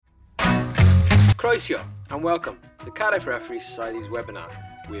Croeso and welcome to the Cardiff Referee Society's webinar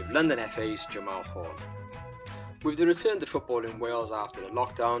with London FA's Jamaal Horne. With the return to football in Wales after the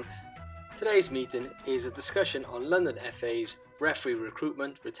lockdown, today's meeting is a discussion on London FA's referee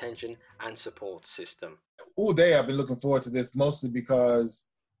recruitment, retention and support system. All day I've been looking forward to this, mostly because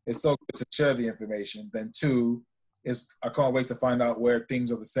it's so good to share the information. Then two, is I can't wait to find out where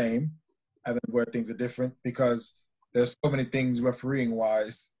things are the same and then where things are different, because there's so many things refereeing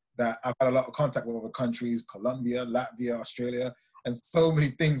wise that I've had a lot of contact with other countries, Colombia, Latvia, Australia, and so many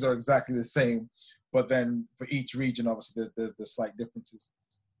things are exactly the same. But then for each region, obviously, there's slight differences.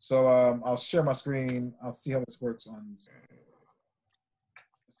 So I'll share my screen. I'll see how this works on. Let's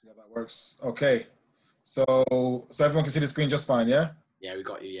see how that works. Okay. So everyone can see the screen just fine, yeah? Yeah, we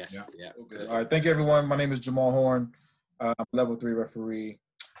got you, yes. Yeah. Good. All right, thank you, everyone. My name is Jamaal Horne. I'm a level 3 referee,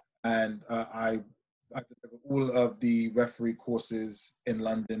 and I deliver all of the referee courses in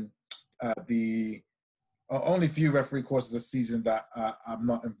London. The only few referee courses a season that I'm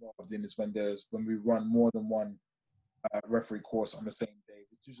not involved in is when we run more than one referee course on the same day,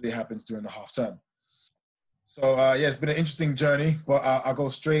 which usually happens during the half term. So yeah, it's been an interesting journey, but I'll go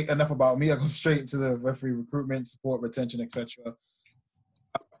straight, enough about me, I'll go straight into the referee recruitment, support, retention, etc.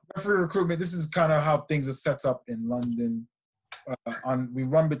 Referee recruitment, this is kind of how things are set up in London. We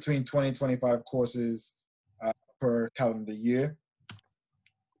run between 20 and 25 courses per calendar year.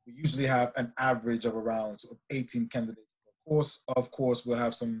 We usually have an average of around 18 candidates per course. Of course, we'll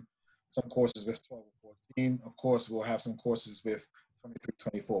have some courses with 12 or 14. Of course, we'll have some courses with 23,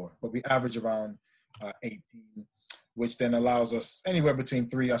 24. But we average around 18, which then allows us anywhere between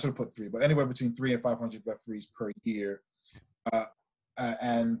anywhere between 3 and 500 referees per year.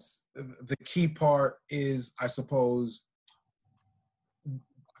 And the key part is, I suppose,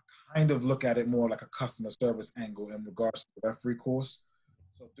 I kind of look at it more like a customer service angle in regards to the referee course.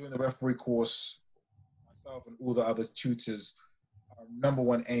 So doing the referee course, myself and all the other tutors, our number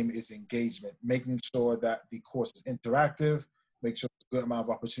one aim is engagement, making sure that the course is interactive, make sure there's a good amount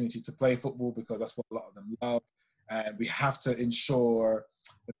of opportunity to play football, because that's what a lot of them love. And we have to ensure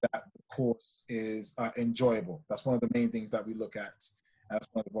that the course is enjoyable. That's one of the main things that we look at. That's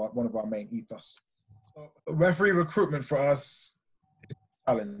one of our main ethos. So referee recruitment for us is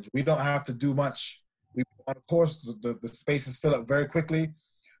a challenge. We don't have to do much. On a course, the spaces fill up very quickly.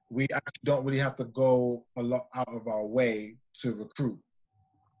 We actually don't really have to go a lot out of our way to recruit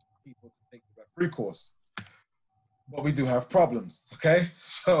people to take the referee course. But we do have problems, okay?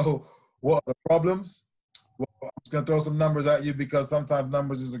 So what are the problems? Well, I'm just going to throw some numbers at you, because sometimes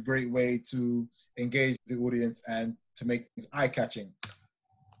numbers is a great way to engage the audience and to make things eye-catching.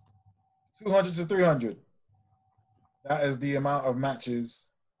 200 to 300. That is the amount of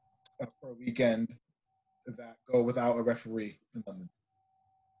matches per weekend that go without a referee in London.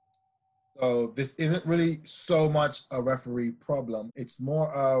 So this isn't really so much a referee problem. It's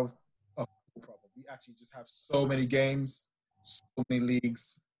more of a problem. We actually just have so many games, so many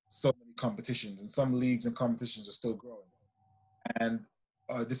leagues, so many competitions, and some leagues and competitions are still growing. And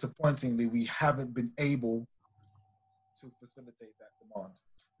disappointingly, we haven't been able to facilitate that demand.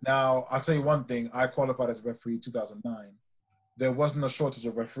 Now, I'll tell you one thing. I qualified as a referee in 2009. There wasn't a shortage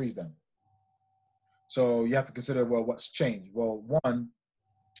of referees then. So you have to consider, well, what's changed? Well, one,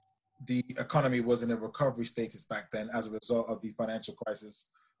 the economy was in a recovery status back then as a result of the financial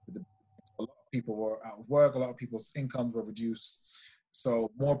crisis. A lot of people were out of work. A lot of people's incomes were reduced. So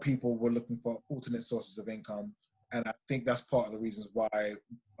more people were looking for alternate sources of income. And I think that's part of the reasons why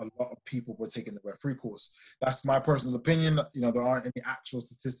a lot of people were taking the referee course. That's my personal opinion. You know, there aren't any actual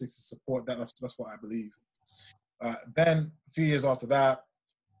statistics to support that. That's what I believe. Then a few years after that,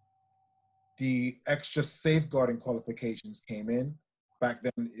 the extra safeguarding qualifications came in. Back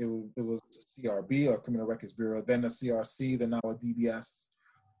then, it was CRB, or Criminal Records Bureau, then a CRC, then now a DBS.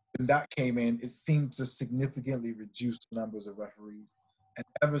 When that came in, it seemed to significantly reduce the numbers of referees. And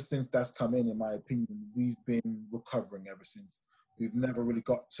ever since that's come in my opinion, we've been recovering ever since. We've never really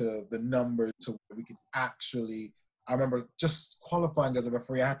got to the numbers to where we could actually, I remember just qualifying as a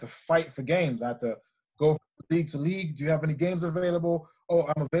referee, I had to fight for games. I had to go from league to league. Do you have any games available?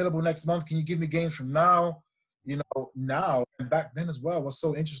 Oh, I'm available next month. Can you give me games from now? You know, now, and back then as well, was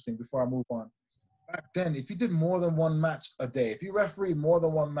so interesting before I move on. Back then, if you did more than one match a day, if you referee more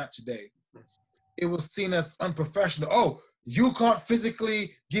than one match a day, it was seen as unprofessional. Oh, you can't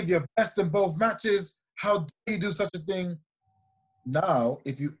physically give your best in both matches. How do you do such a thing? Now,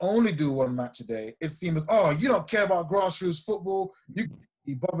 if you only do one match a day, it seems, oh, you don't care about grassroots football. You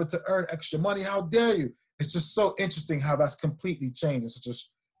bother to earn extra money. How dare you? It's just so interesting how that's completely changed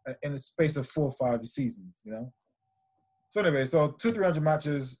in the space of 4 or 5 seasons, you know? So anyway, so 200-300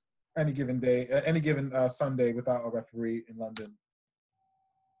 matches, any given day, any given Sunday without a referee in London.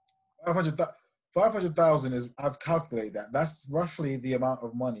 500,000 is, I've calculated that. That's roughly the amount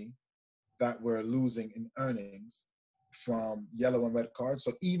of money that we're losing in earnings from yellow and red cards.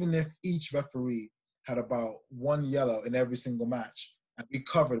 So even if each referee had about one yellow in every single match, and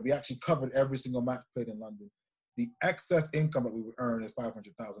we actually covered every single match played in London, the excess income that we would earn is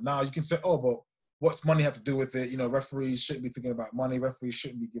 500,000. Now you can say, oh, but what's money have to do with it? You know, referees shouldn't be thinking about money. Referees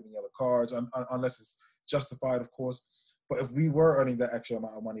shouldn't be giving yellow cards unless it's justified, of course. But if we were earning that extra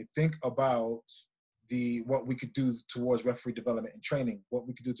amount of money, think about what we could do towards referee development and training, what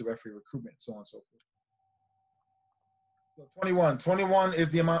we could do to referee recruitment, so on and so forth. So 21 is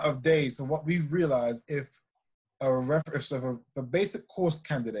the amount of days. So what we realized, if a basic course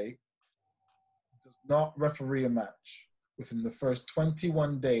candidate does not referee a match within the first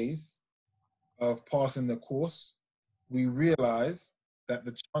 21 days of passing the course, we realize that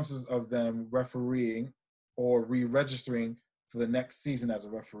the chances of them refereeing or re-registering for the next season as a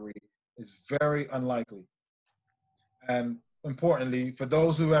referee is very unlikely. And importantly, for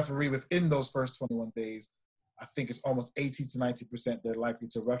those who referee within those first 21 days, I think it's almost 80 to 90% they're likely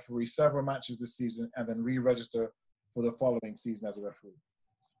to referee several matches this season and then re-register for the following season as a referee.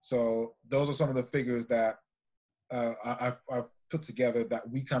 So those are some of the figures that I've put together that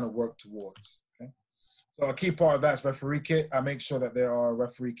we kind of work towards. Okay? So a key part of that is referee kit. I make sure that there are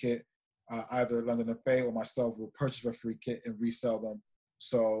referee kit. Either London FA or myself will purchase referee kit and resell them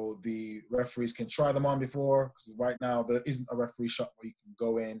so the referees can try them on before, because right now there isn't a referee shop where you can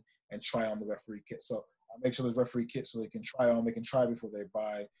go in and try on the referee kit. So I make sure there's referee kit so they can try on, they can try before they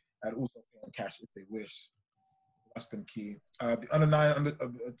buy, and also pay on cash if they wish. That's been key. The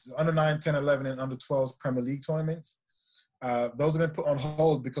under 9, 10, 11, and under 12s Premier League tournaments, those have been put on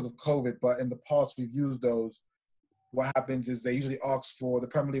hold because of COVID, but in the past we've used those. What happens is they usually ask for, the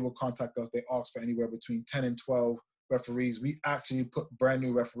Premier League will contact us, they ask for anywhere between 10 and 12 referees. We actually put brand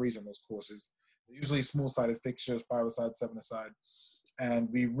new referees on those courses. They're usually small-sided fixtures, 5-a-side, 7-a-side. And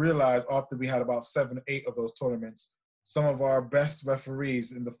we realized after we had about 7 or 8 of those tournaments, some of our best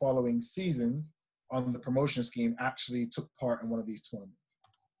referees in the following seasons on the promotion scheme actually took part in one of these tournaments.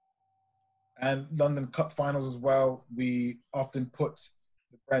 And London Cup finals as well, we often put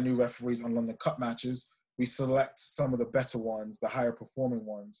the brand new referees on London Cup matches. We select some of the better ones, the higher performing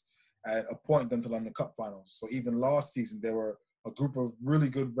ones, and appoint them to London Cup finals. So even last season, there were a group of really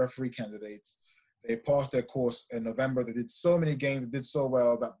good referee candidates. They passed their course in November. They did so many games, they did so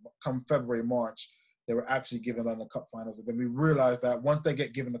well that come February, March, they were actually given London Cup finals. And then we realized that once they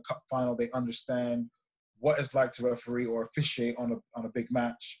get given the Cup final, they understand what it's like to referee or officiate on a big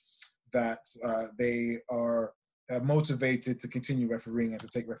match, that they are motivated to continue refereeing and to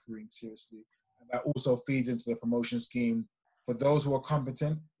take refereeing seriously. And that also feeds into the promotion scheme. For those who are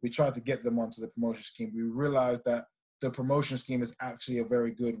competent, we try to get them onto the promotion scheme. We realize that the promotion scheme is actually a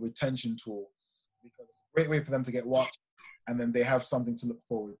very good retention tool because it's a great way for them to get watched, and then they have something to look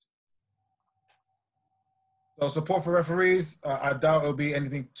forward to. So support for referees, I doubt it'll be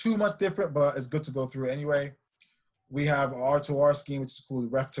anything too much different, but it's good to go through anyway. We have our R2R scheme, which is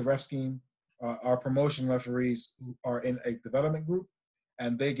called Ref to Ref scheme. Our promotion referees who are in a development group,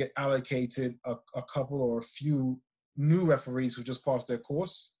 and they get allocated a couple or a few new referees who just passed their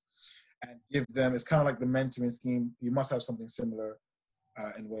course, and give them, it's kind of like the mentoring scheme. You must have something similar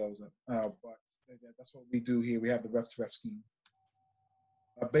in Wales, but that's what we do here. We have the Ref to Ref scheme.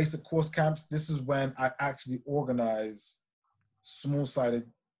 Basic course camps, this is when I actually organize small-sided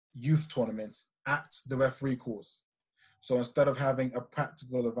youth tournaments at the referee course. So instead of having a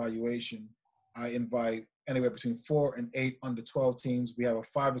practical evaluation, I invite anywhere between 4 and 8 under 12 teams. We have a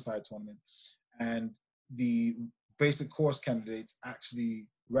 5-a-side tournament, and the basic course candidates actually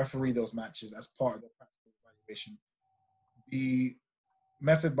referee those matches as part of the practical evaluation. The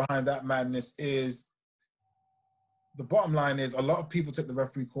method behind that madness is, the bottom line is, a lot of people take the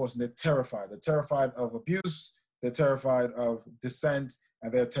referee course and they're terrified. They're terrified of abuse, they're terrified of dissent,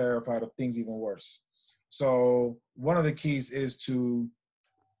 and they're terrified of things even worse. So one of the keys is to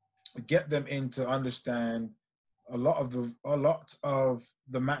get them in to understand a lot of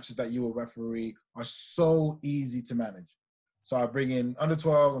the matches that you will referee are so easy to manage. So I bring in under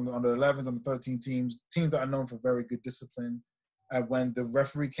 12s, under 11s, under 13 teams that are known for very good discipline. And when the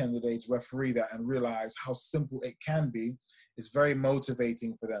referee candidates referee that and realize how simple it can be, it's very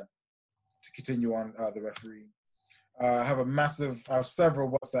motivating for them to continue on the refereeing. I have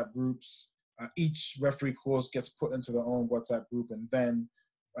several WhatsApp groups. Each referee course gets put into their own WhatsApp group, and then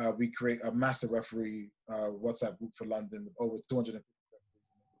we create a massive referee WhatsApp group for London with over 250 referees.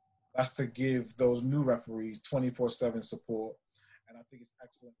 That's to give those new referees 24/7 support And I think it's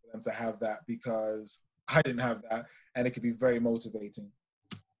excellent for them to have that, because I didn't have that, and it could be very motivating.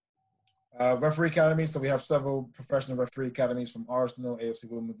 Referee Academy. So we have several professional referee academies from Arsenal, AFC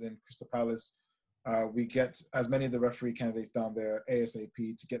Wimbledon, Crystal Palace. We get as many of the referee candidates down there ASAP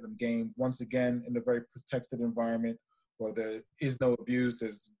to get them game. Once again, in a very protected environment where there is no abuse,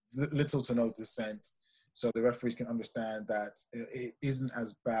 there's little to no dissent. So the referees can understand that it isn't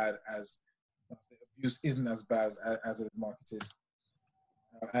as bad as, the abuse isn't as bad as it is marketed.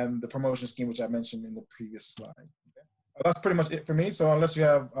 And the promotion scheme, which I mentioned in the previous slide. Okay. That's pretty much it for me. So unless you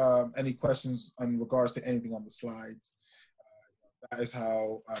have any questions in regards to anything on the slides, that is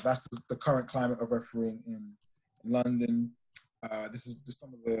how, that's the current climate of refereeing in London. This is just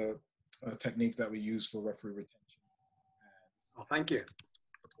some of the techniques that we use for referee retention. Oh, thank you.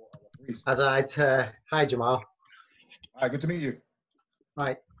 Hi, Jamal. Hi, good to meet you.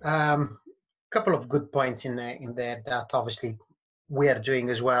 Right. Couple of good points in there that obviously we are doing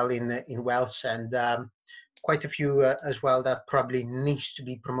as well in Wales, and quite a few as well that probably needs to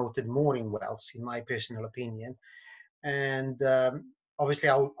be promoted more in Wales, in my personal opinion. And obviously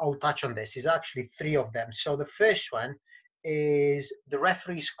I'll touch on this. Is actually three of them. So the first one is the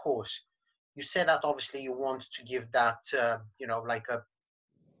referee's course. You said that obviously you want to give that, like a,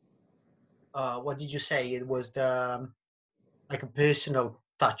 what did you say? It was like a personal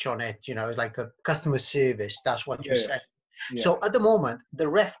touch on it, like a customer service. That's what you said. Yeah. So at the moment, the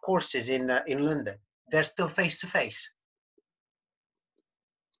ref courses in London, they're still face-to-face.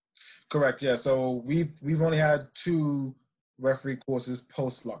 Correct. Yeah. So we've only had 2 referee courses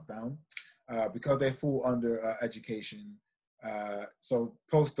post lockdown, because they fall under education. So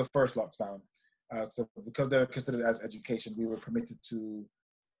post the first lockdown, so because they're considered as education, we were permitted to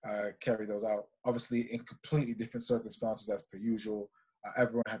carry those out. Obviously, in completely different circumstances as per usual.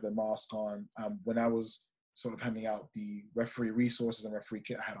 Everyone had their mask on. When I was sort of handing out the referee resources and referee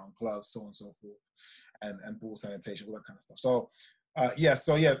kit, I had on gloves, so on and so forth, and ball sanitation, all that kind of stuff. So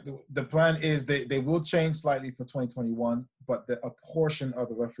the plan is they will change slightly for 2021, but a portion of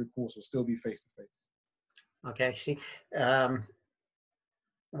the referee course will still be face-to-face. Okay, see,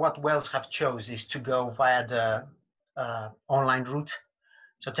 what Wales have chose is to go via the online route.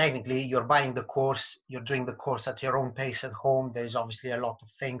 So technically, you're buying the course, you're doing the course at your own pace at home. There's obviously a lot of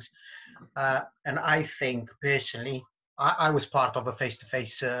things. And I think, personally, I was part of a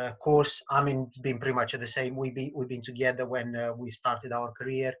face-to-face course. I mean, it's been pretty much the same. We've been together when we started our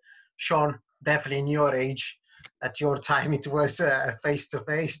career. Sean, definitely in your age, at your time, it was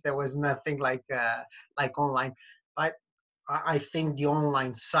face-to-face. There was nothing like online. But I think the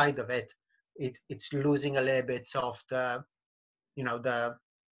online side of it's losing a little bit of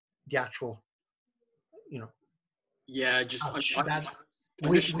the actual, Yeah, just that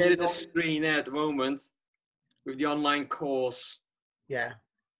I'm just sharing the screen there at the moment with the online course. Yeah.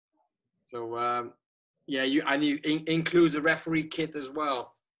 So and it includes a referee kit as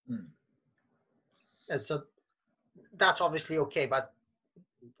well. And so that's obviously okay, but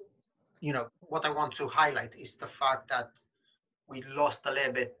what I want to highlight is the fact that we lost a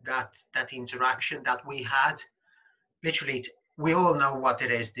little bit that interaction that we had. Literally, we all know what it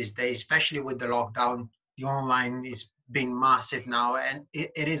is these days, especially with the lockdown. The online is being massive now, and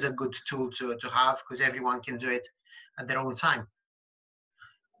it is a good tool to have, because everyone can do it at their own time.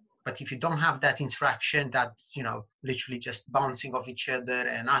 But if you don't have that interaction, that literally just bouncing off each other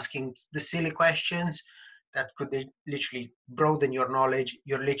and asking the silly questions that could literally broaden your knowledge,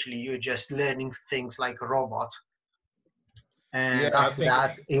 you're just learning things like a robot. And after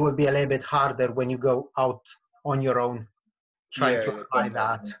that, it will be a little bit harder when you go out on your own trying to apply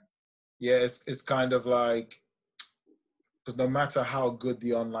that. Yeah, it's kind of like, because no matter how good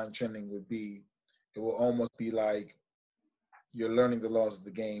the online training would be, it will almost be like you're learning the laws of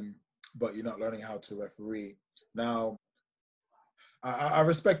the game, but you're not learning how to referee. Now, I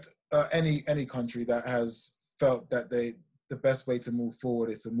respect any country that has felt that the best way to move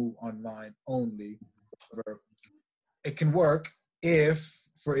forward is to move online only. It can work if,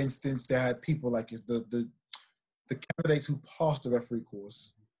 for instance, they had people like the candidates who passed the referee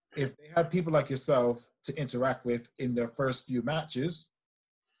course. If they had people like yourself to interact with in their first few matches,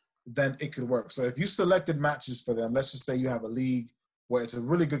 then it could work. So if you selected matches for them, let's just say you have a league where it's a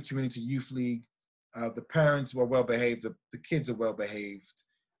really good community youth league, the parents were well behaved, the kids are well behaved,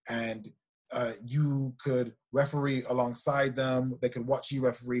 and you could referee alongside them. They could watch you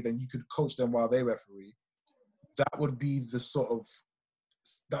referee, then you could coach them while they referee. That would be the sort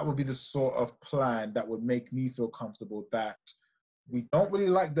of plan that would make me feel comfortable that we don't really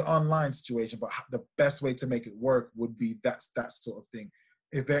like the online situation, but the best way to make it work would be that sort of thing.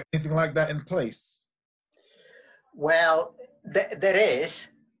 Is there anything like that in place? Well, There is,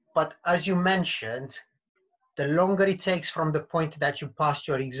 but as you mentioned, the longer it takes from the point that you passed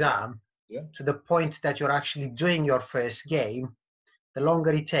your exam Yeah. to the point that you're actually doing your first game, the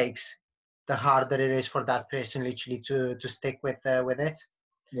longer it takes, the harder it is for that person literally to stick with it.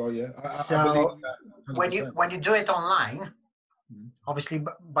 Well, yeah, I believe So that when 100%. you do it online, Mhm. obviously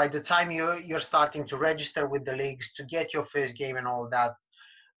by the time you're starting to register with the leagues to get your first game and all that,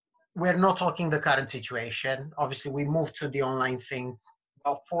 we're not talking the current situation. Obviously, we moved to the online thing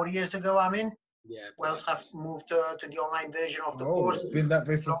about 4 years ago. I mean, Yeah. Wales have moved to the online version of the Oh, course. been that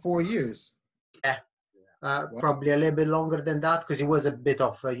way for 4 years. Yeah, Wow. probably a little bit longer than that because it was a bit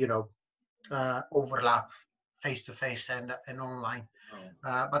of overlap face to face and online.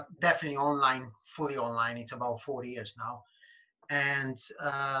 Wow. But definitely online, fully online. It's about 4 years now. And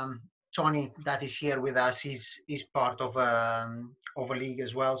Tony, that is here with us, is part of a league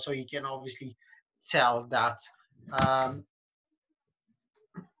as well, so he can obviously tell that um,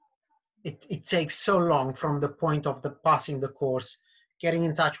 it takes so long from the point of the passing the course, getting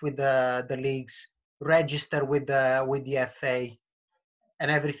in touch with the leagues, register with the FA,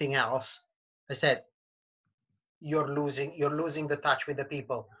 and everything else. I said you're losing the touch with the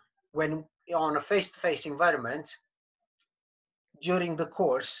people when on a face-to-face environment. During the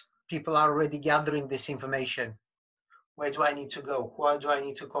course, people are already gathering this information. Where do I need to go? Who do I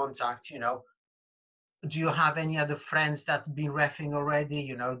need to contact? Do you have any other friends that have been reffing already?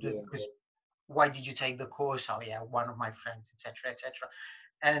 Yeah. Because why did you take the course? Oh yeah, one of my friends, etc., etc.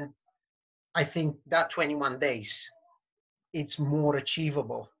 And I think that 21 days, it's more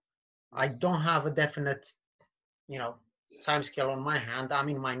achievable. I don't have a definite, you know, time scale on my hand. I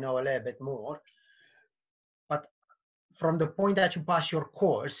mean, might know a little bit more, but from the point that you pass your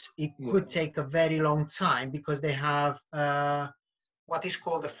course, it Yeah. could take a very long time because they have what is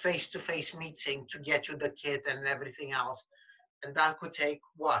called a face-to-face meeting to get you the kit and everything else. And that could take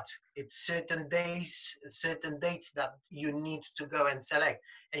what? It's certain days, certain dates that you need to go and select.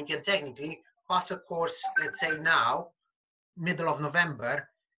 And you can technically pass a course, let's say now, middle of November,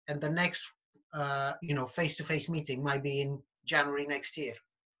 and the next, face-to-face meeting might be in January next year.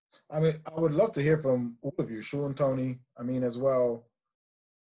 I mean, I would love to hear from all of you, Sean, Tony. I mean, as well.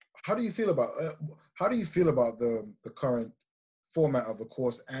 How do you feel about the current format of the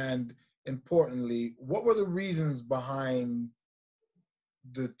course, and importantly, what were the reasons behind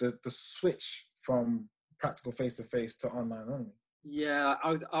the switch from practical face to face to online only? Yeah,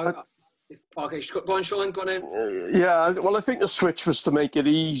 okay, go on, Sean, go on in. Yeah, well, I think the switch was to make it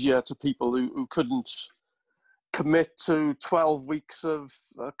easier to people who couldn't commit to 12 weeks of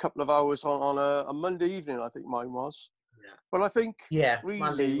a couple of hours on a Monday evening, I think mine was. Yeah. But I think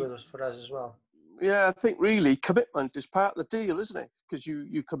Monday really, was for us as well. yeah, I think really commitment is part of the deal, isn't it? Because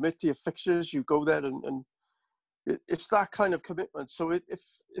you commit to your fixtures, you go there and it's that kind of commitment. So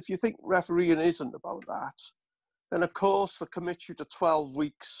if you think refereeing isn't about that, then of course they commit you to 12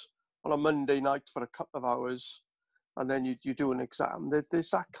 weeks on a Monday night for a couple of hours, and then you do an exam.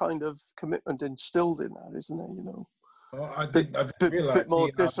 There's that kind of commitment instilled in that, isn't there? Well, I didn't realize. Bit more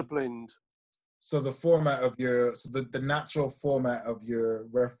disciplined. So the format of the natural format of your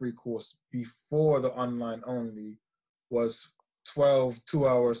referee course before the online only was 12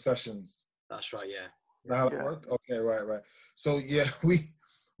 2-hour sessions. That's right, yeah. Is that how it worked? Okay, right. So yeah, we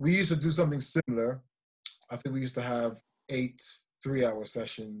used to do something similar. I think we used to have 8 3-hour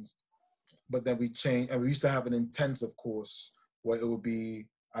sessions, but then we changed, and we used to have an intensive course where it would be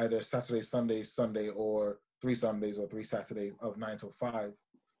either Saturday, Sunday, or 3 Sundays or 3 Saturdays of 9 till 5.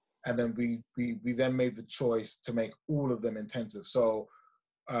 And then we then made the choice to make all of them intensive. So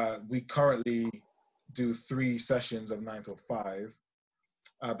we currently do 3 sessions of 9 till 5.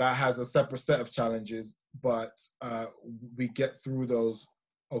 That has a separate set of challenges, but we get through those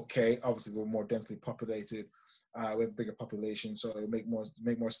okay. Obviously, we're more densely populated. We have a bigger population, so it make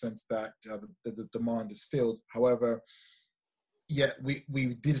more sense that the demand is filled. However, yeah,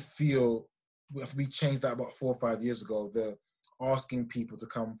 we did feel we changed that about 4 or 5 years ago. The asking people to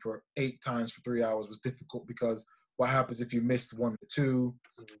come for 8 times for 3 hours was difficult, because what happens if you missed 1 or 2?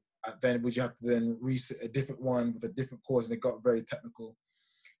 Then would you have to then reset a different one with a different course, and it got very technical.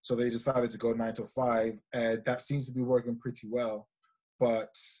 So they decided to go 9 to 5, and that seems to be working pretty well.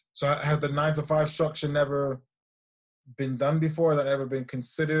 But so has the 9 to 5 structure never been done before? Has that ever been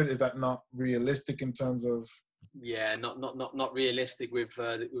considered? Is that not realistic in terms of? Yeah, not realistic with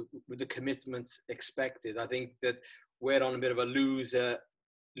the commitment expected. I think that we're on a bit of a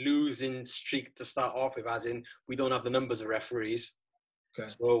losing streak to start off with, as in we don't have the numbers of referees. Okay.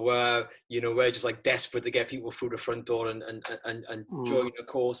 So we're just like desperate to get people through the front door and join the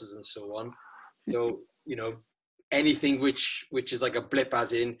courses and so on. So anything which is like a blip,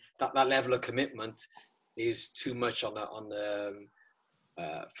 as in that level of commitment is too much for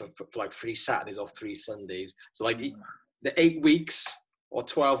like 3 Saturdays or 3 Sundays. So like the 8 weeks or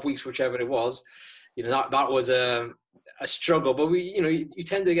 12 weeks, whichever it was, that was a struggle. But you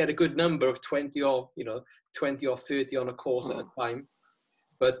tend to get a good number of 20 or 30 on a course at a time.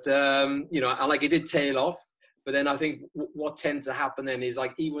 But and like it did tail off. But then I think what tended to happen then is,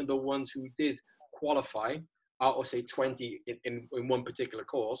 like, even the ones who did qualify out of, say, 20 in one particular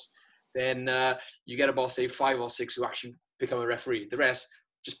course, then you get about, say, 5 or 6 who actually become a referee. The rest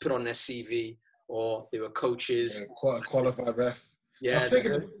just put on their CV, or they were coaches. Yeah, qualified ref. Yeah,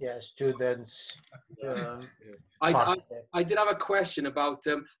 students. I did have a question about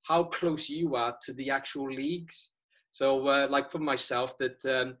how close you are to the actual leagues. So, like for myself,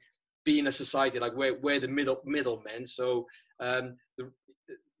 that being a society, like we're the middlemen. So the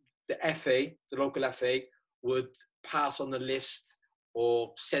FA, the local FA, would pass on the list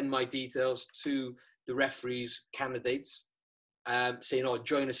or send my details to the referees' candidates, saying, "Oh,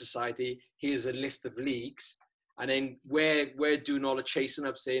 join a society. Here's a list of leagues." And then we're doing all the chasing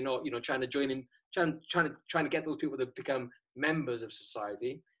up, saying, "Oh, trying to join in, trying to get those people to become members of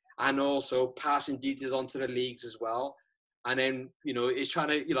society, and also passing details onto the leagues as well." And then it's trying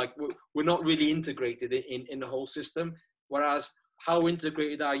to like we're not really integrated in the whole system. Whereas, how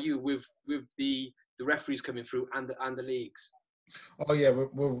integrated are you with the referees coming through and the leagues? Oh yeah,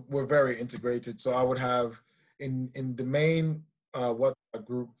 we're very integrated. So I would have in the main WhatsApp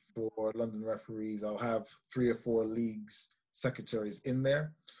group for London referees, I'll have 3 or 4 leagues secretaries in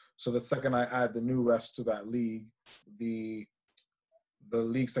there. So the second I add the new refs to that league, the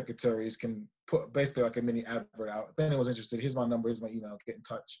league secretaries can put basically like a mini advert out. If anyone's interested, here's my number, here's my email, get in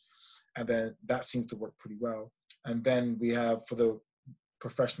touch. And then that seems to work pretty well. And then we have, for the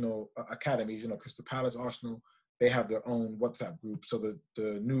professional academies, Crystal Palace, Arsenal, they have their own WhatsApp group. So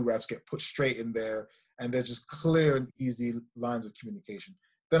the new refs get put straight in there, and there's just clear and easy lines of communication.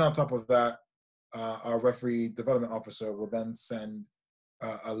 Then on top of that, our referee development officer will then send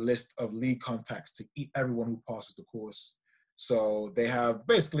a list of league contacts to everyone who passes the course. So they have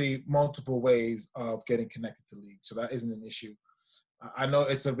basically multiple ways of getting connected to league. So that isn't an issue. I know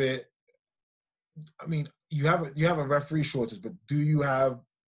it's a bit, I mean, you have a referee shortage, but do you have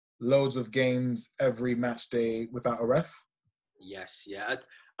loads of games every match day without a ref? Yes, yeah.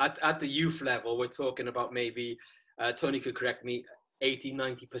 At the youth level, we're talking about maybe, Tony could correct me,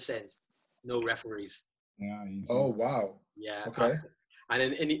 80-90% no referees. Yeah. Oh wow. Yeah. Okay.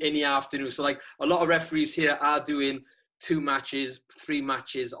 And in the afternoon, so like a lot of referees here are doing 2 matches, 3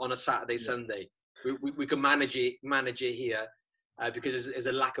 matches on a Saturday, Sunday. We can manage it here because there's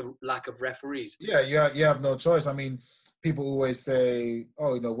a lack of referees. Yeah, you have no choice. I mean, people always say,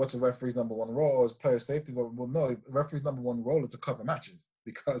 "Oh, what's a referee's number 1 role? Is player safety?" Well, no, the referee's number 1 role is to cover matches,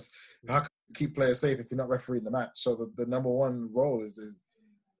 because how can you keep players safe if you're not refereeing the match? So the number 1 role is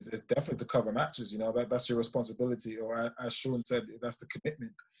definitely to cover matches. That's your responsibility, or as Sean said, that's the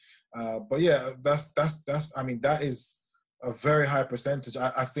commitment. But yeah, that's I mean, that is a very high percentage.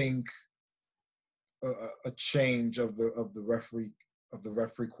 I think a change of the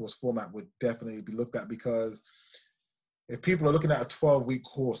referee course format would definitely be looked at, because if people are looking at a 12-week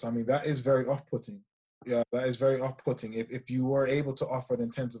course, I mean, that is very off-putting. Yeah, that is very off-putting. If you were able to offer an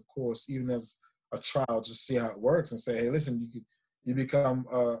intensive course, even as a trial, just see how it works and say, hey, listen, you become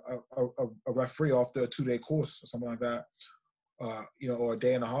a referee after a 2-day course or something like that, or a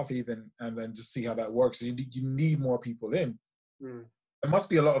day and a half even, and then just see how that works. So you need more people in. Mm. There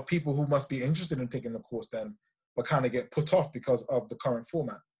must be a lot of people who must be interested in taking the course then, but kind of get put off because of the current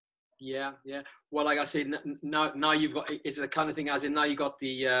format. Yeah. Well, like I said, now you've got, it's the kind of thing, as in now you got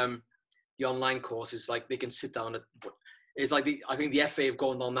the online courses, like they can sit down. It's like I think the FA have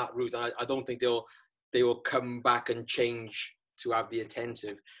gone down that route, and I don't think they will come back and change to have the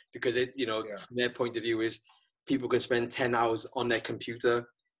attentive, because from their point of view is people can spend 10 hours on their computer.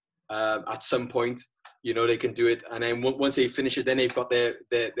 At some point, they can do it, and then once they finish it, then they've got their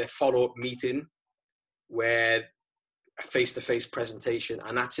follow-up meeting where a face-to-face presentation,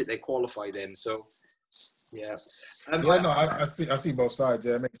 and that's it. They qualify then. So, yeah. I see both sides.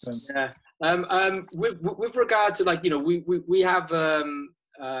 Yeah, it makes sense. Yeah. With regard to, like, we have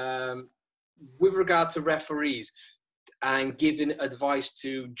with regard to referees and giving advice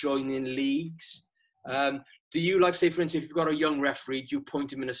to joining leagues. Do you, like, say, for instance, if you've got a young referee, do you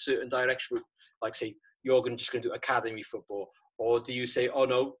point him in a certain direction? Like, say, you're just going to do academy football, or do you say, oh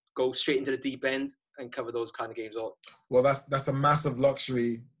no, go straight into the deep end and cover those kind of games? Well, that's a massive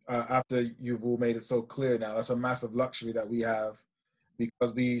luxury. After you've all made it so clear now, that's a massive luxury that we have,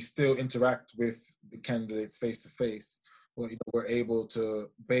 because we still interact with the candidates face to face. Well, we're able to,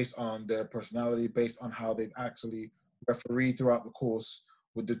 based on their personality, based on how they've actually refereed throughout the course,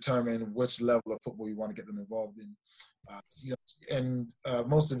 would determine which level of football you want to get them involved in. And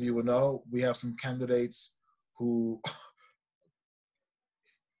most of you will know we have some candidates who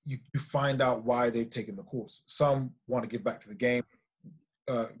you find out why they've taken the course. Some want to give back to the game.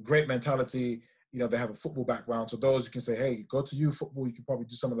 Great mentality. They have a football background. So those you can say, hey, go to youth football. You can probably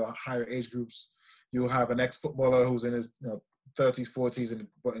do some of the higher age groups. You'll have an ex-footballer who's in his 30s, 40s,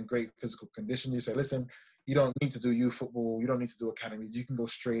 but in great physical condition. You say, listen, you don't need to do youth football. You don't need to do academies. You can go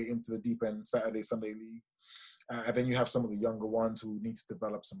straight into the deep end Saturday, Sunday league. And then you have some of the younger ones who need to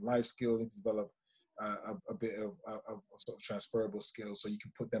develop some life skills, need to develop a bit of sort of transferable skills. So you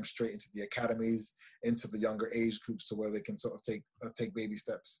can put them straight into the academies, into the younger age groups, to where they can sort of take baby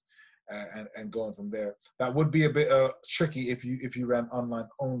steps and going from there. That would be a bit tricky if you ran online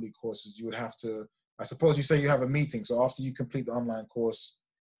only courses. You would have to, I suppose you say you have a meeting. So after you complete the online course,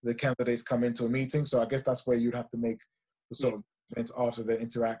 the candidates come into a meeting. So I guess that's where you'd have to make the sort of events after the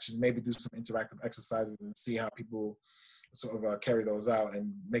interactions, maybe do some interactive exercises and see how people sort of carry those out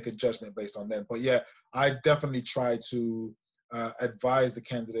and make a judgment based on them. But yeah, I definitely try to advise the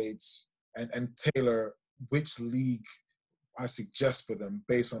candidates and tailor which league I suggest for them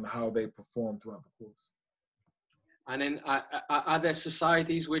based on how they perform throughout the course. And then are there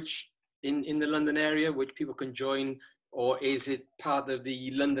societies which in the London area which people can join, or is it part of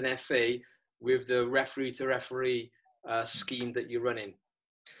the London FA with the referee to referee scheme that you're running?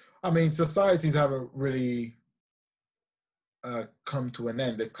 I mean, societies haven't really come to an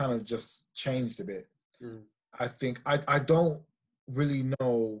end. They've kind of just changed a bit. I think I don't really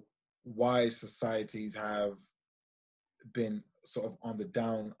know why societies have been sort of on the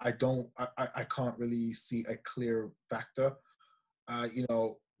down. I can't really see a clear factor.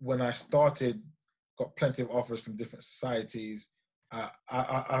 When I started, got plenty of offers from different societies.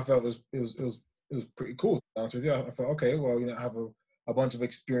 I felt it was pretty cool, to be honest with you. I thought, okay, well, I have a bunch of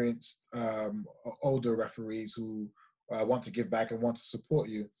experienced older referees who want to give back and want to support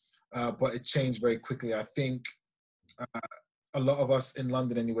you. But it changed very quickly. I think a lot of us in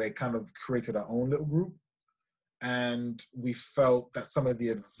London anyway kind of created our own little group. And we felt that some of the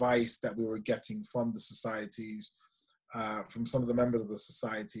advice that we were getting from the societies, from some of the members of the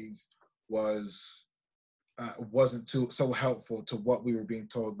societies, wasn't so helpful to what we were being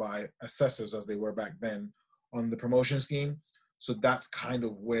told by assessors, as they were back then, on the promotion scheme. So that's kind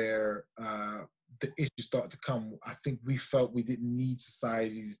of where the issues started to come. I think we felt we didn't need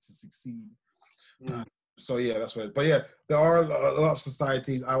societies to succeed. So yeah, that's what it is. But yeah, there are a lot of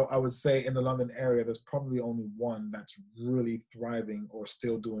societies. I would say in the London area, there's probably only one that's really thriving or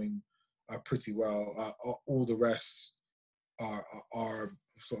still doing pretty well. All the rest are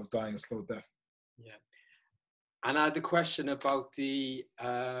sort of dying a slow death. Yeah. And I had a question about the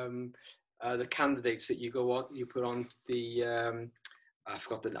candidates that you put on the I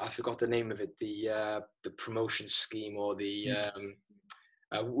forgot the name of it, the promotion scheme, or the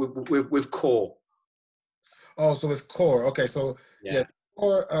with CORE. Oh, so with CORE, okay. So yeah,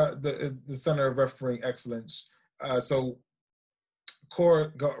 CORE, the Center of Refereeing Excellence. So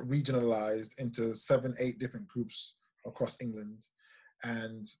CORE got regionalized into 7-8 different groups across England.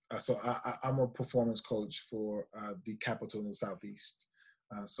 And so I'm a performance coach for the capital in the Southeast.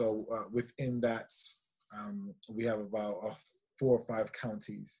 So within that, we have about 4 or 5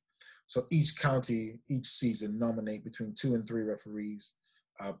 counties. So each county, each season, nominate between 2 and 3 referees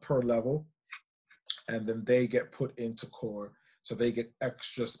per level. And then they get put into CORE. So they get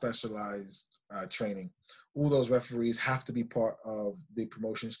extra specialized training. All those referees have to be part of the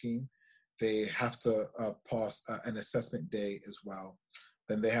promotion scheme. They have to pass an assessment day as well.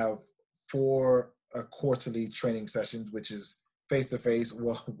 Then they have 4 quarterly training sessions, which is face-to-face,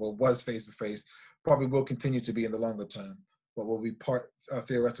 was face-to-face, probably will continue to be in the longer term, but will be part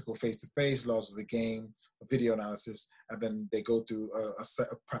theoretical face-to-face, laws of the game, video analysis, and then they go through a set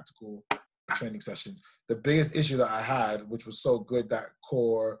of practical training sessions. The biggest issue that I had, which was so good that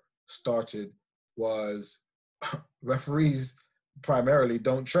CORE started, was referees primarily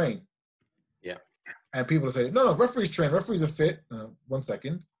don't train. Yeah. And people say, no, referees train. Referees are fit. 1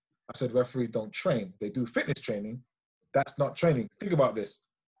 second. I said referees don't train. They do fitness training. That's not training. Think about this.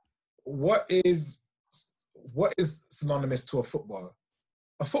 What is synonymous to a footballer?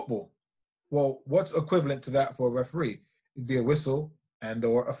 A football. Well, what's equivalent to that for a referee? It'd be a whistle and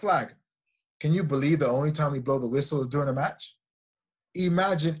or a flag. Can you believe the only time we blow the whistle is during a match?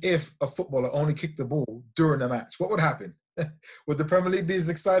 Imagine if a footballer only kicked the ball during a match. What would happen? Would the Premier League be as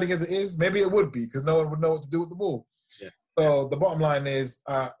exciting as it is? Maybe it would be, because no one would know what to do with the ball. Yeah. So the bottom line is,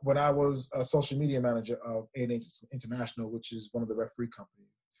 when I was a social media manager of A&H International, which is one of the referee companies,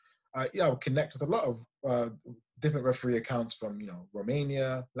 I would connect with a lot of different referee accounts from,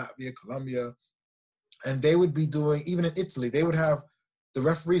 Romania, Latvia, Colombia, and they would be doing, even in Italy, the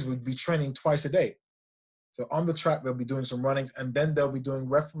referees would be training twice a day. So on the track, they'll be doing some runnings, and then they'll be doing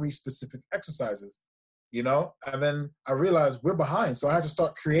referee-specific exercises, And then I realized we're behind, so I had to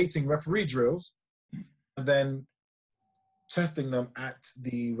start creating referee drills, and then testing them at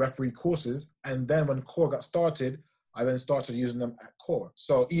the referee courses. And then when core got started, I then started using them at core.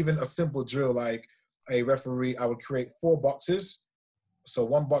 So even a simple drill like a referee, I would create 4 boxes. So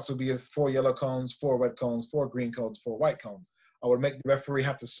one box would be 4 yellow cones, 4 red cones, 4 green cones, 4 white cones. I would make the referee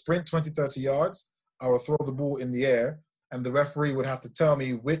have to sprint 20, 30 yards. I would throw the ball in the air, and the referee would have to tell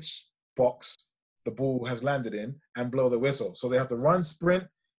me which box the ball has landed in and blow the whistle. So they have to run, sprint,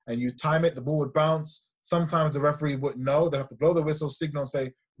 and you time it, the ball would bounce. Sometimes the referee wouldn't know. They have to blow the whistle, signal, and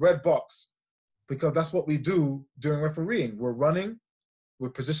say, red box, because that's what we do during refereeing. We're running, we're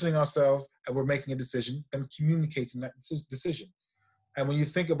positioning ourselves, and we're making a decision and communicating that decision. And when you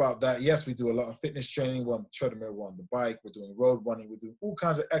think about that, yes, we do a lot of fitness training. We're on the treadmill, we're on the bike, we're doing road running, we're doing all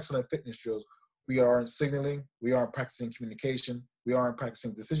kinds of excellent fitness drills. We aren't signaling, we aren't practicing communication, we aren't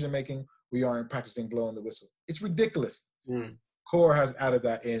practicing decision-making, we aren't practicing blowing the whistle. It's ridiculous. Core has added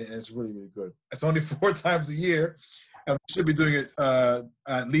that in, and it's really, really good. It's only 4 times a year, and we should be doing it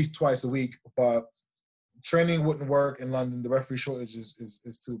at least twice a week, but training wouldn't work in London. The referee shortage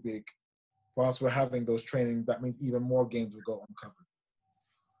is too big. Whilst we're having those training, that means even more games will go uncovered.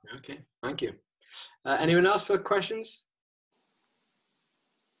 Okay, thank you. Anyone else for questions?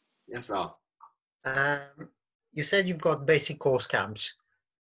 Yes, Val. You said you've got basic course camps,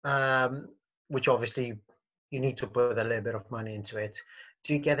 which obviously you need to put a little bit of money into it.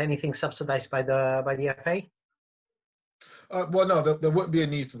 Do you get anything subsidized by the FA? Well, no, there wouldn't be a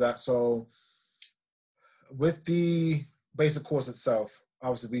need for that. So with the basic course itself,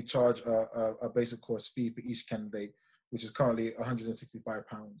 obviously we charge a basic course fee for each candidate, which is currently £165.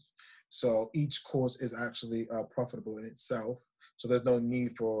 So each course is actually profitable in itself. So there's no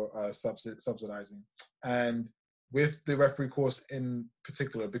need for subsidizing. And with the referee course in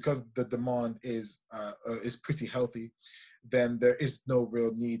particular, because the demand is pretty healthy, then there is no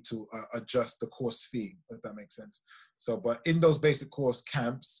real need to adjust the course fee, if that makes sense. So, but in those basic course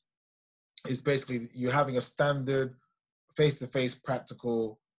camps, it's basically you're having a standard face-to-face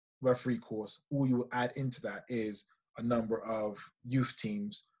practical referee course. All you add into that is a number of youth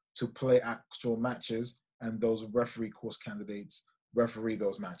teams to play actual matches, and those referee course candidates referee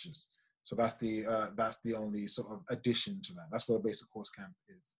those matches. So that's the only sort of addition to that. That's what a basic course camp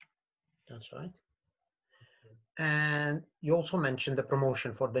is. That's right. And you also mentioned the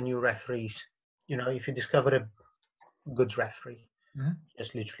promotion for the new referees. If you discover a good referee,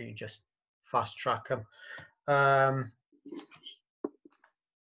 just fast track them.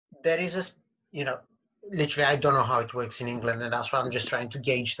 There is literally, I don't know how it works in England, and that's why I'm just trying to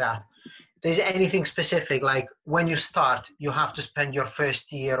gauge that. There's anything specific, like when you start, you have to spend your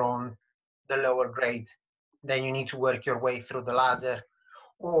first year on the lower grade, then you need to work your way through the ladder,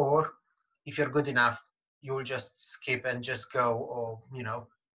 or if you're good enough, you'll just skip and just go, or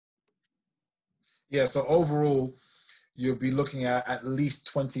Yeah, so overall, you'll be looking at least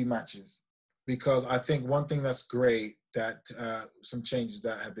 20 matches, because I think one thing that's great that some changes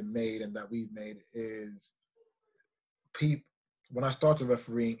that have been made and that we've made is when I started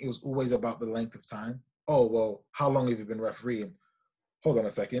refereeing, it was always about the length of time. Oh, well, how long have you been refereeing? Hold on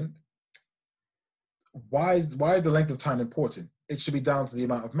a second. Why is the length of time important? It should be down to the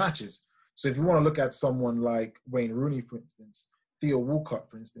amount of matches. So if you want to look at someone like Wayne Rooney, for instance, Theo Walcott,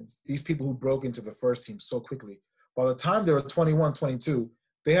 for instance, these people who broke into the first team so quickly, by the time they were 21, 22,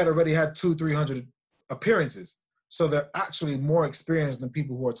 they had already had 200-300 appearances. So they're actually more experienced than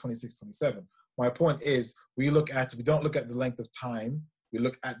people who are 26, 27. My point is, we don't look at the length of time, we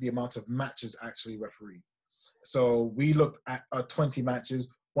look at the amount of matches actually refereed. So we looked at 20 matches.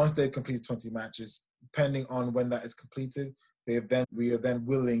 Once they've completed 20 matches, depending on when that is completed, we are then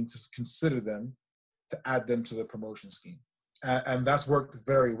willing to consider them to add them to the promotion scheme. And that's worked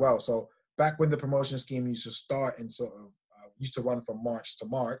very well. So back when the promotion scheme used to start and sort of used to run from March to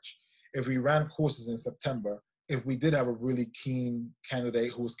March, if we ran courses in September, if we did have a really keen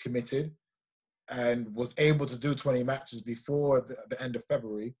candidate who was committed and was able to do 20 matches before the end of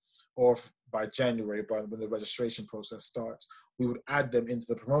February, or by January, when the registration process starts, we would add them into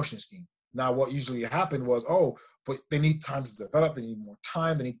the promotion scheme. Now, what usually happened was, but they need time to develop, they need more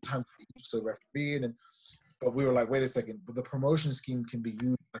time, they need time to get used to refereeing. But we were like, wait a second, but the promotion scheme can be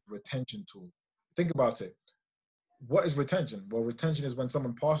used as a retention tool. Think about it. what is retention? Well, retention is when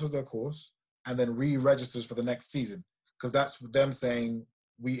someone passes their course and then re-registers for the next season, because that's them saying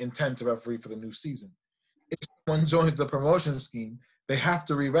we intend to referee for the new season. If someone joins the promotion scheme, they have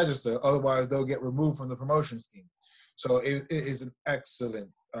to re-register, otherwise they'll get removed from the promotion scheme. So it is an excellent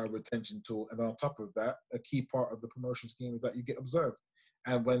retention tool. And on top of that, a key part of the promotion scheme is that you get observed.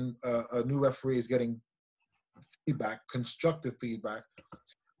 And when a new referee is getting feedback, constructive feedback,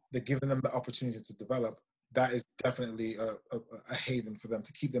 they're giving them the opportunity to develop. That is definitely a haven for them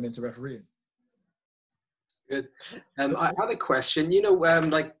to keep them into refereeing. Good. I had a question. You know,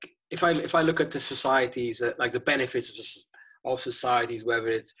 like if I look at the societies, like the benefits of societies, whether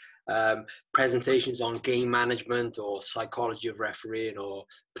it's presentations on game management or psychology of refereeing or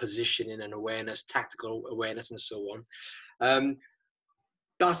positioning and awareness, tactical awareness, and so on.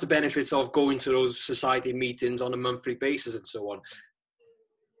 That's the benefits of going to those society meetings on a monthly basis and so on.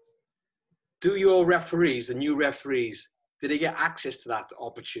 Do your referees, the new referees, do they get access to that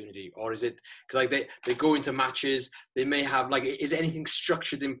opportunity? Or is it, because like they go into matches, they may have, like, is anything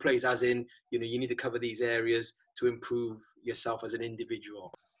structured in place as in, you know, you need to cover these areas to improve yourself as an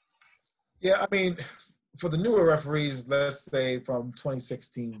individual? Yeah, I mean, for the newer referees, let's say from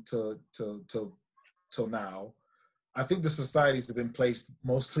 2016 till now, I think the societies have been placed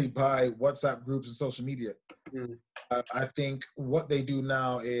mostly by WhatsApp groups and social media. I think what they do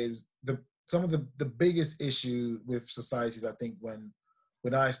now is some of the biggest issue with societies, I think, when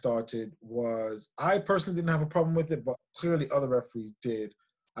I started was, I personally didn't have a problem with it, but clearly other referees did.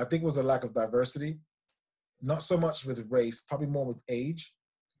 I think it was a lack of diversity, not so much with race, probably more with age.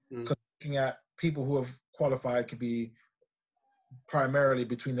 Because looking at people who have qualified could be primarily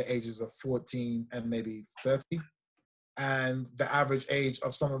between the ages of 14 and maybe 30. And the average age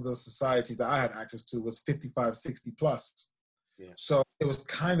of some of the societies that I had access to was 55, 60 plus. Yeah. So it was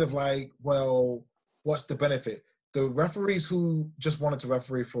kind of like, well, what's the benefit? The referees who just wanted to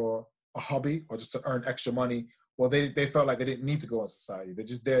referee for a hobby or just to earn extra money, well, they felt like they didn't need to go in society. They're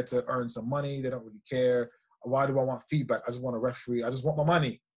just there to earn some money. They don't really care. Why do I want feedback? I just want to referee. I just want my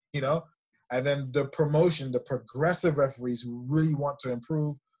money, you know? And then the promotion, the progressive referees who really want to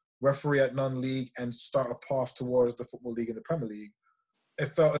improve, referee at non-league and start a path towards the Football League and the Premier League, it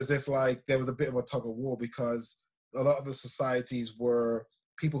felt as if like there was a bit of a tug of war, because a lot of the societies were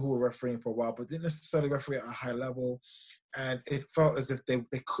people who were refereeing for a while but didn't necessarily referee at a high level, and it felt as if they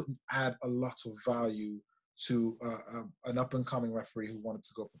couldn't add a lot of value to an up-and-coming referee who wanted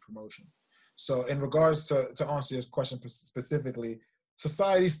to go for promotion. So in regards to answer your question specifically,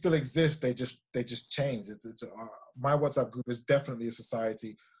 societies still exist. They just change. My WhatsApp group is definitely a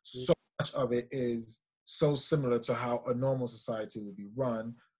society. So much of it is so similar to how a normal society would be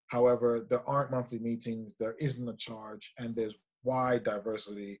run. However, there aren't monthly meetings. There isn't a charge, and there's wide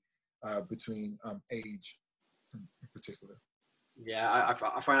diversity between age in particular. Yeah,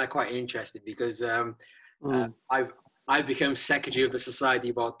 I find that quite interesting because I've become secretary of the society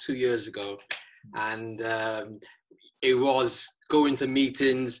about 2 years ago, and it was going to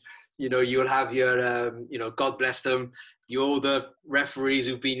meetings. You know, you'll have your, you know, God bless them, the older referees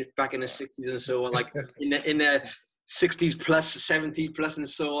who've been back in the 60s and so on, like in their 60s plus, 70s plus, and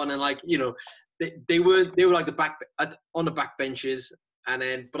so on. And like, you know, they were like on the back benches, and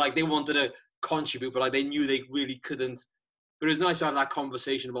then, but like they wanted to contribute, but like they knew they really couldn't. But it was nice to have that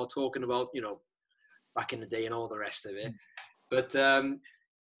conversation about talking about, you know, back in the day and all the rest of it. But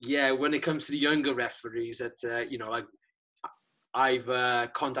yeah, when it comes to the younger referees, that you know, like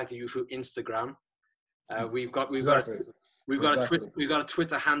I've contacted you through Instagram. We've got a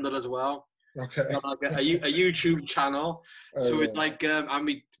Twitter handle as well. Okay. We've got like a YouTube channel. So it's like I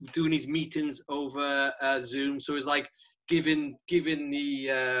mean, doing these meetings over Zoom. So it's like giving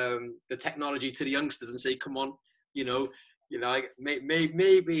the technology to the youngsters and say, come on, you know, like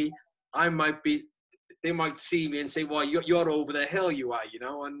maybe I might be. They might see me and say, well, you're over the hill, you are, you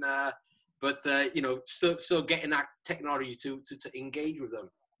know, and but you know, still getting that technology to engage with them.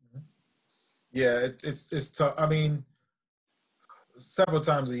 Yeah, it's tough. I mean, several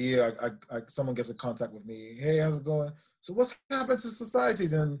times a year, I someone gets in contact with me. Hey, how's it going? So what's happened to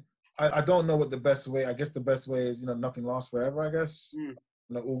societies? And I don't know what the best way. I guess the best way is, you know, nothing lasts forever. I guess you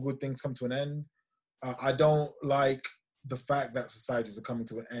know, all good things come to an end. I don't like the fact that societies are coming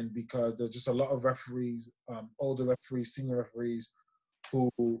to an end, because there's just a lot of referees, older referees, senior referees,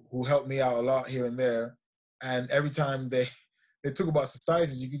 who help me out a lot here and there. And every time they talk about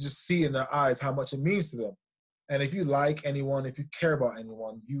societies, you can just see in their eyes how much it means to them. And if you like anyone, if you care about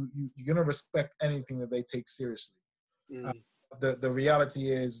anyone, you're gonna respect anything that they take seriously. The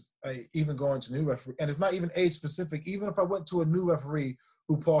reality is, even going to new referee, and it's not even age specific. Even if I went to a new referee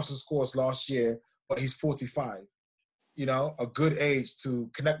who passed his course last year, but he's 45, a good age to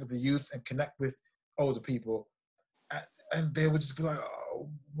connect with the youth and connect with older people. And they would just be like, oh,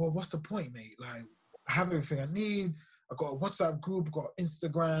 well, what's the point, mate? Like, I have everything I need. I got a WhatsApp group, I got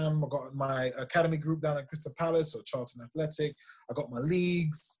Instagram, I got my academy group down at Crystal Palace or Charlton Athletic. I got my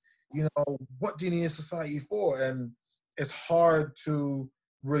leagues. What do you need a society for? And it's hard to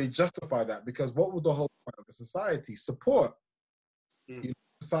really justify that, because what was the whole point of a society? Support.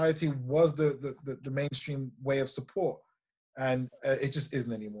 Society was the mainstream way of support, and it just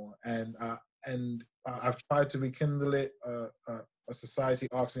isn't anymore. And I've tried to rekindle it. A society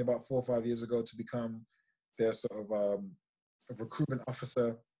asked me about 4 or 5 years ago to become their sort of a recruitment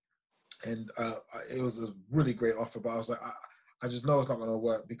officer, and it was a really great offer. But I was like, I just know it's not going to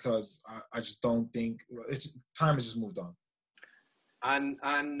work, because I just don't think time has just moved on. And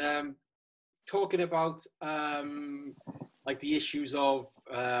talking about like the issues of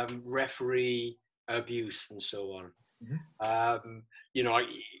referee abuse and so on.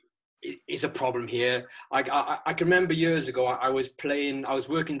 It's a problem here. I can remember years ago, I was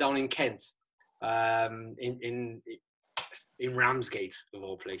working down in Kent, in Ramsgate, of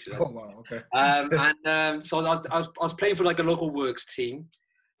all places. Oh wow, okay. So I was playing for like a local works team,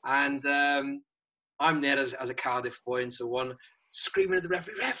 and I'm there as a Cardiff boy and so on, screaming at the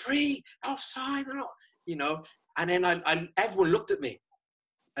referee, offside, and then everyone looked at me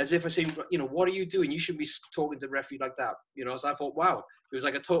as if I say, what are you doing? You shouldn't be talking to the referee like that. So I thought, wow, it was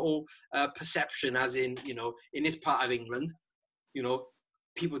like a total perception, as in, in this part of England,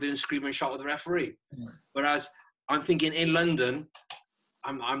 people didn't scream and shout at the referee. Whereas I'm thinking in London,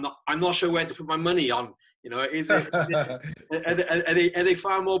 I'm not sure where to put my money on. Are they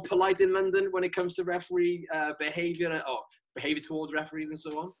far more polite in London when it comes to referee behaviour or behaviour towards referees and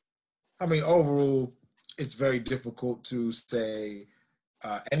so on? I mean, overall, it's very difficult to say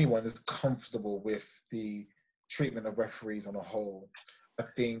anyone is comfortable with the treatment of referees on a whole. I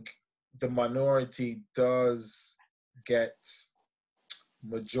think the minority does get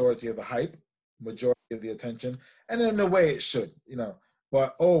majority of the hype, majority of the attention, and in a way it should,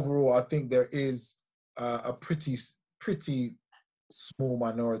 But overall, I think there is a pretty small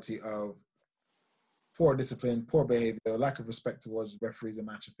minority of poor discipline, poor behavior, lack of respect towards referees and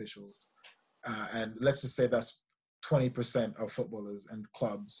match officials. And let's just say that's 20% of footballers and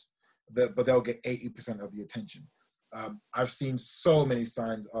clubs, but they'll get 80% of the attention. I've seen so many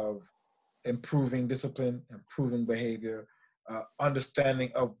signs of improving discipline, improving behavior,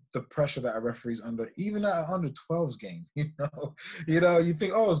 understanding of the pressure that a referee's under, even at an under 12s game. You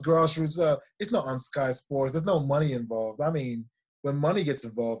think, oh, it's grassroots. It's not on Sky Sports. There's no money involved. I mean, when money gets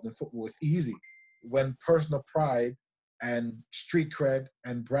involved in football, it's easy. When personal pride and street cred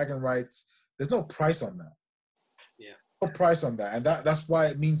and bragging rights, there's no price on that. Yeah, no price on that, and that's why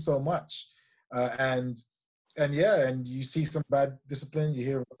it means so much. And you see some bad discipline. You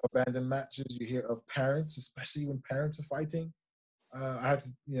hear of abandoned matches. You hear of parents, especially when parents are fighting. I had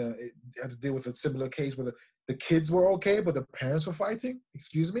to deal with a similar case where the kids were okay, but the parents were fighting.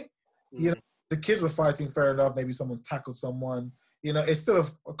 Excuse me. Mm-hmm. The kids were fighting, fair enough. Maybe someone's tackled someone. It's still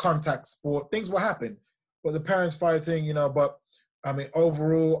a contact sport. Things will happen, but the parents fighting. But I mean,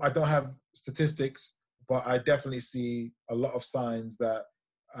 overall, I don't have statistics, but I definitely see a lot of signs that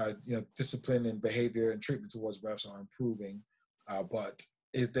discipline and behavior and treatment towards refs are improving. But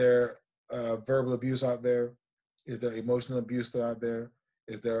is there verbal abuse out there? Is there emotional abuse still out there?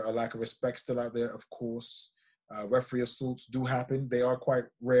 Is there a lack of respect still out there? Of course. Referee assaults do happen. They are quite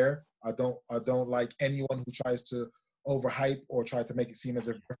rare. I don't like anyone who tries to overhype or try to make it seem as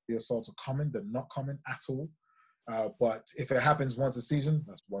if referee assaults are common. They're not common at all. But if it happens once a season,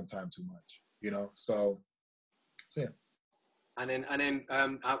 that's one time too much. So yeah. And then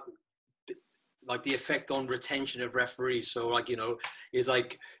like the effect on retention of referees. So is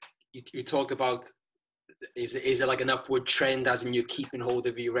like you talked about. Is there like an upward trend, as in you're keeping hold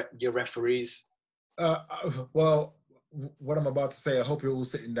of your referees? Well, what I'm about to say, I hope you're all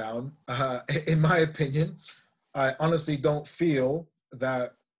sitting down. In my opinion, I honestly don't feel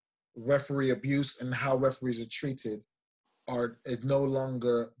that referee abuse and how referees are treated is no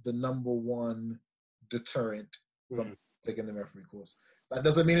longer the number one deterrent from taking the referee course. That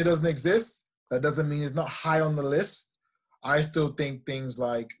doesn't mean it doesn't exist. That doesn't mean it's not high on the list. I still think things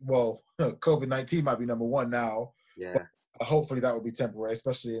like, COVID-19 might be number one now. Yeah. But hopefully that will be temporary,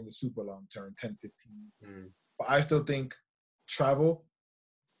 especially in the super long term, 10, 15. But I still think travel,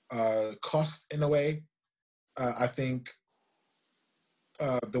 cost in a way. I think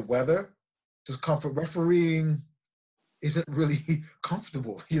the weather, just comfort. Refereeing isn't really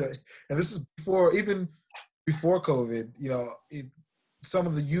comfortable, and this is before COVID. some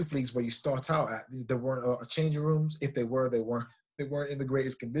of the youth leagues where you start out at, there weren't changing rooms. If they were, they weren't in the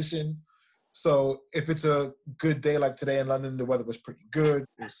greatest condition. So if it's a good day like today in London, the weather was pretty good.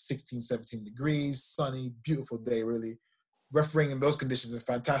 It was 16, 17 degrees, sunny, beautiful day, really. Refereeing in those conditions is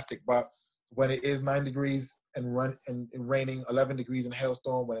fantastic. But when it is 9 degrees and raining, 11 degrees and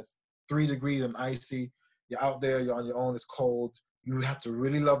hailstorm, when it's 3 degrees and icy, you're out there, you're on your own, it's cold. You have to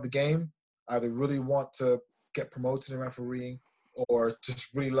really love the game, either really want to get promoted in refereeing or just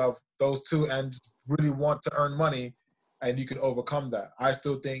really love those two and really want to earn money, and you can overcome that. I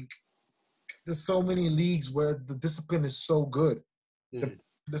still think there's so many leagues where the discipline is so good. The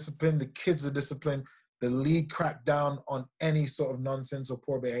discipline, the kids are disciplined. The league cracked down on any sort of nonsense or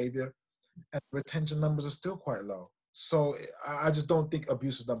poor behavior, and retention numbers are still quite low. So I just don't think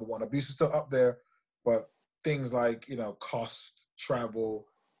abuse is number one. Abuse is still up there, but things like, cost, travel,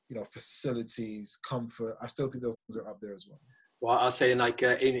 facilities, comfort, I still think those things are up there as well. Well, I was saying, like,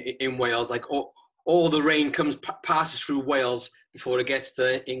 in Wales, like all the rain passes through Wales before it gets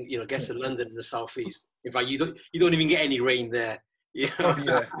to London in the southeast. In fact, you don't even get any rain there. Oh,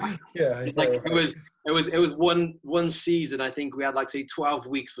 yeah. Like it was one season. I think we had, like, say 12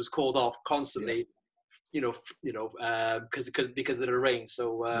 weeks was called off constantly. Yeah. Because of the rain.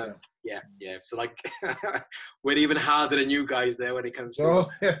 So yeah. So, like, we're even harder than you guys there when it comes to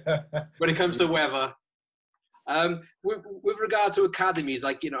to weather. With regard to academies,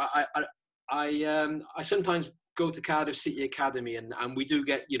 like, I sometimes go to Cardiff City Academy, and we do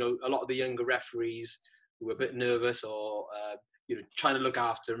get, a lot of the younger referees who are a bit nervous or trying to look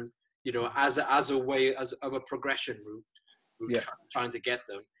after them, as a way of a progression route, trying to get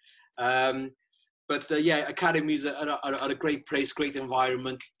them. But academies are a great place, great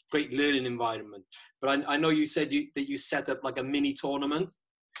environment, great learning environment. But I know you said that you set up like a mini tournament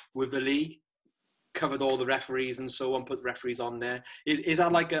with the league, covered all the referees and so on, put referees on there. Is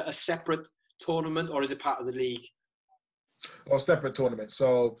that like a separate tournament, or is it part of the league? Well, separate tournament.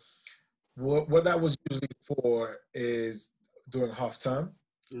 So what that was usually for is during half term,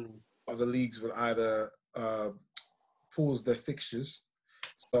 the leagues would either pause their fixtures.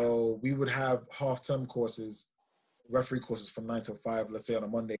 So we would have half-term courses, referee courses from 9 till 5, let's say on a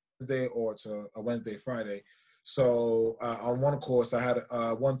Monday, Wednesday, or to a Wednesday, Friday. So on one course, I had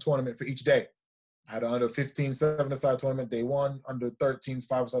one tournament for each day. I had an under 15 7-a-side tournament day 1, under 13s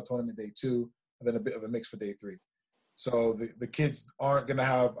 5-a-side tournament day 2, and then a bit of a mix for day 3. So the kids aren't going to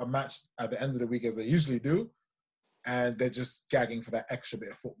have a match at the end of the week as they usually do, and they're just gagging for that extra bit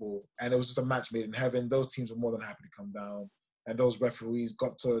of football. And it was just a match made in heaven. Those teams were more than happy to come down. And those referees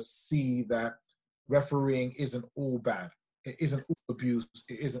got to see that refereeing isn't all bad. It isn't all abuse.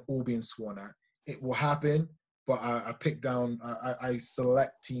 It isn't all being sworn at. It will happen, but I pick down, I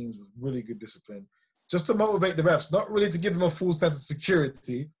select teams with really good discipline just to motivate the refs, not really to give them a full sense of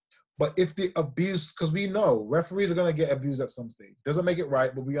security, but if the abuse, because we know referees are going to get abused at some stage. Doesn't make it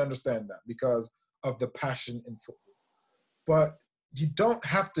right, but we understand that because of the passion in football. But you don't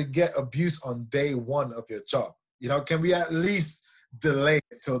have to get abuse on day 1 of your job. Can we at least delay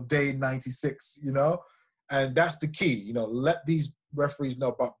it till day 96, And that's the key, let these referees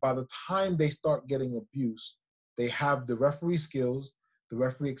know. But by the time they start getting abuse, they have the referee skills, the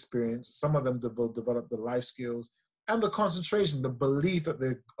referee experience. Some of them develop the life skills and the concentration, the belief that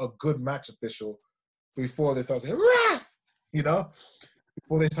they're a good match official before they start saying, ref,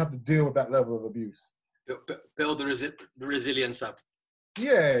 before they start to deal with that level of abuse. Build the resilience up.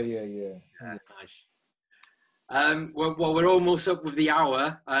 Yeah. Nice. Well, we're almost up with the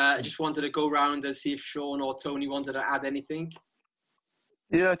hour. I just wanted to go around and see if Sean or Tony wanted to add anything.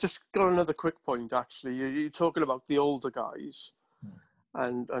 Yeah, just got another quick point, actually. You're talking about the older guys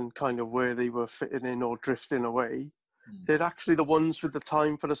and kind of where they were fitting in or drifting away. They're actually the ones with the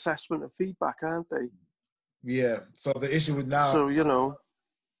time for assessment and feedback, aren't they? Yeah, so the issue with now... So,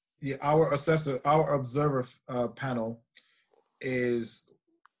 Yeah, our observer panel is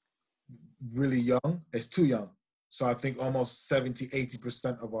really young. It's too young. So I think almost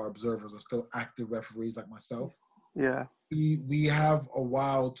 70-80% of our observers are still active referees like myself. Yeah. We have a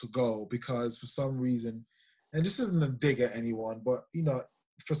while to go because for some reason, and this isn't a dig at anyone, but,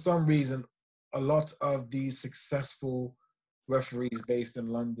 for some reason, a lot of these successful referees based in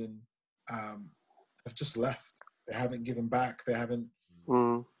London have just left. They haven't given back. They haven't...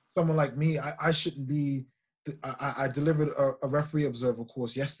 Someone like me, I shouldn't be... I delivered a referee observer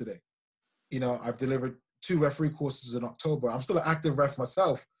course yesterday. I've delivered 2 referee courses in October. I'm still an active ref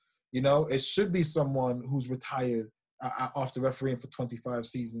myself. It should be someone who's retired after refereeing for 25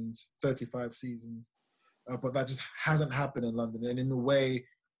 seasons, 35 seasons. But that just hasn't happened in London. And in a way,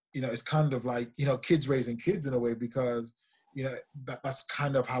 it's kind of like, kids raising kids in a way because, that's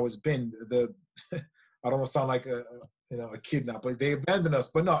kind of how it's been. I don't want to sound like a kid now, but they abandoned us.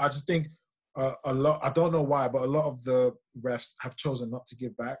 But no, I just think a lot. I don't know why, but a lot of the refs have chosen not to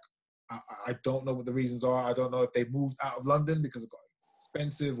give back. I don't know what the reasons are. I don't know if they moved out of London because it got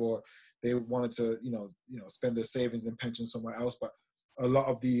expensive, or they wanted to, spend their savings and pensions somewhere else. But a lot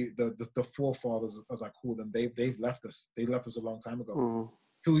of the forefathers, as I call them, they've left us. They left us a long time ago.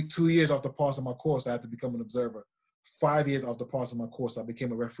 2 years after passing my course, I had to become an observer. 5 years after passing my course, I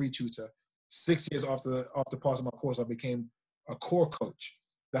became a referee tutor. 6 years after passing my course, I became a core coach.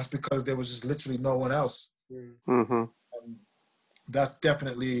 That's because there was just literally no one else. Mm-hmm. That's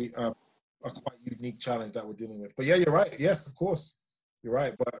definitely a quite unique challenge that we're dealing with. But yeah, you're right. Yes, of course, you're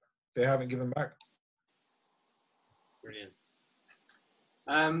right. But they haven't given back. Brilliant.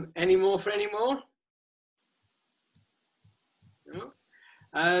 Any more? No?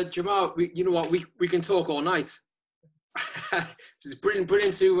 Jamaal, you know what? We can talk all night. It's brilliant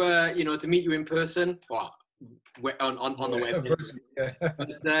to meet you in person. Well, on the web.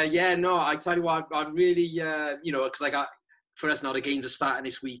 But I tell you what, I really because I got first now the games are starting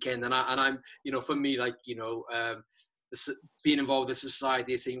this weekend, and I'm for me being involved in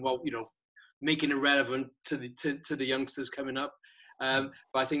society, saying making it relevant to the youngsters coming up. But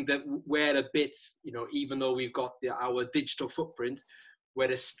I think that we're a bit even though we've got our digital footprint, where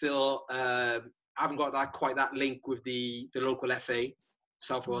there's still haven't got quite that link with the local FA,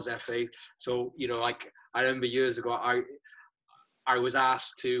 South Wales FA. So I remember years ago I was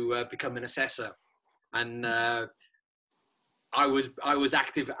asked to become an assessor, and I was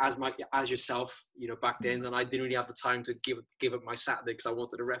active as yourself back then, and I didn't really have the time to give up my Saturday because I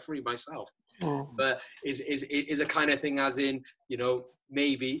wanted to referee myself. But is a kind of thing as in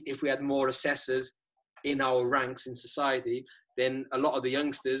maybe if we had more assessors in our ranks in society, then a lot of the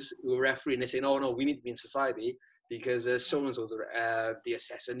youngsters who are refereeing, they say, no, we need to be in society because so-and-so's the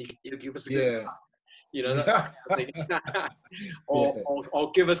assessor and he'll give us a good that kind of thing.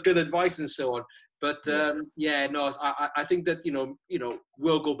 or give us good advice and so on. But I think that,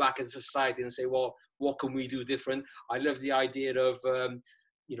 we'll go back as a society and say, well, what can we do different? I love the idea of,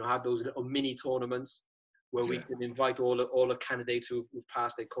 have those little mini tournaments where we can invite all the candidates who've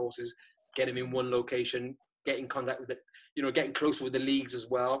passed their courses, get them in one location, get in contact with it, getting closer with the leagues as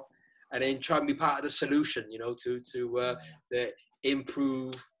well, and then try and be part of the solution, to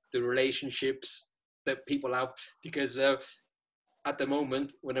improve the relationships that people have. Because at the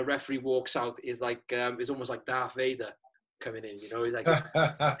moment, when a referee walks out, it's almost like Darth Vader coming in. He's like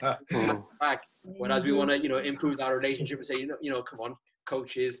back. Whereas we want to, improve our relationship and say, come on,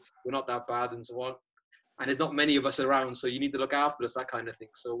 coaches, we're not that bad and so on. And there's not many of us around, so you need to look after us, that kind of thing.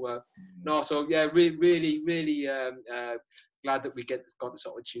 So, really glad that we got this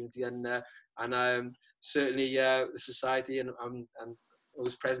opportunity, and certainly the society and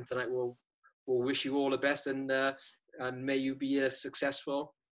those present tonight will wish you all the best, and may you be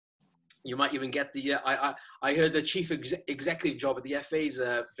successful. You might even get the. I heard the chief executive job at the FA's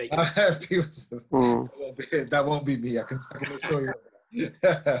vacant. That won't be me. I can assure you. Yeah,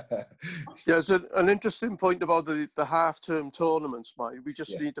 it's an interesting point about the half-term tournaments, Mike. We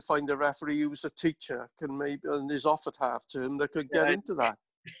just need to find a referee who's a teacher and is off at half-term that could get into that.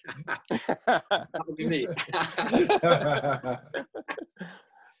 That would be me.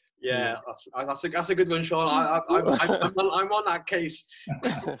 Yeah, that's a good one, Sean. I'm on that case.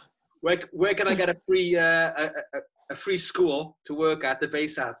 Where can I get a free school to work at, the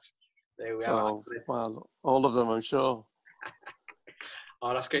base at? There we are. Well, all of them, I'm sure.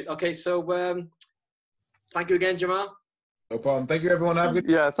 Oh, that's great. Okay, so thank you again, Jamaal. No problem. Thank you, everyone. Have a good.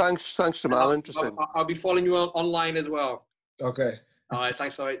 Yeah, thanks, Jamaal. Interesting. I'll be following you online as well. Okay. All right.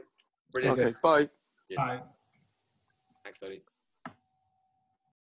 Thanks, Ollie. Brilliant. Okay. Bye. Yeah. Bye. Thanks, Ollie.